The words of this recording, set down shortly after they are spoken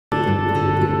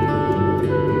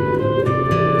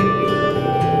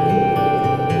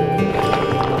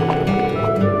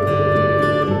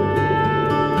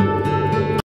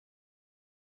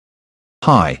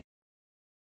Hi.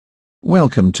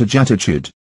 Welcome to Jattitude.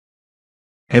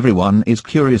 Everyone is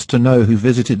curious to know who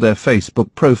visited their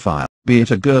Facebook profile, be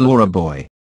it a girl or a boy.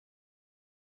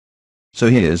 So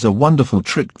here's a wonderful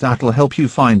trick that'll help you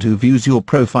find who views your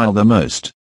profile the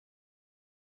most.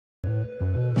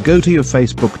 Go to your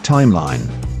Facebook timeline.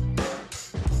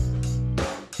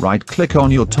 Right-click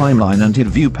on your timeline and hit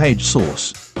View Page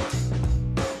Source.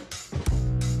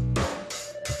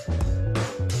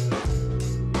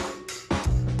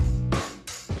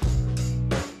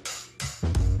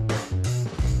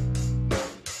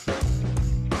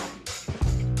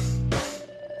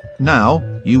 Now,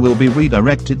 you will be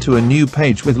redirected to a new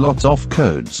page with lots of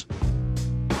codes.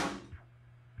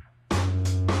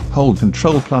 Hold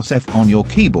Ctrl+F on your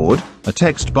keyboard, a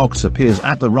text box appears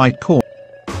at the right corner.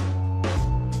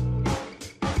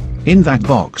 In that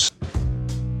box,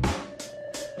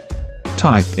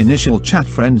 type Initial Chat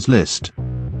Friends List.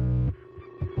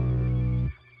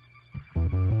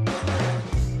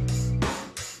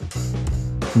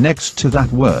 Next to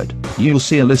that word, you'll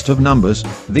see a list of numbers.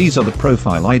 These are the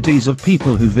profile IDs of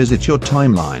people who visit your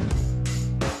timeline.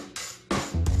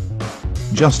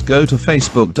 Just go to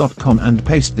facebook.com and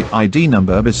paste the ID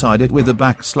number beside it with a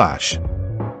backslash.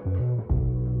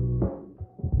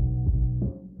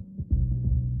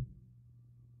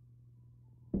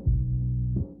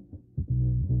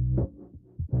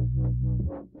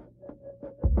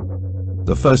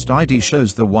 The first ID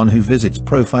shows the one who visits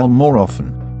profile more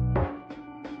often,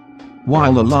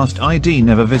 while the last ID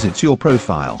never visits your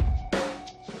profile.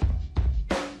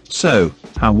 So,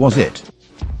 how was it?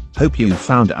 Hope you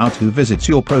found out who visits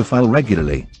your profile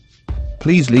regularly.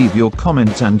 Please leave your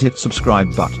comments and hit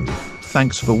subscribe button.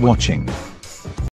 Thanks for watching.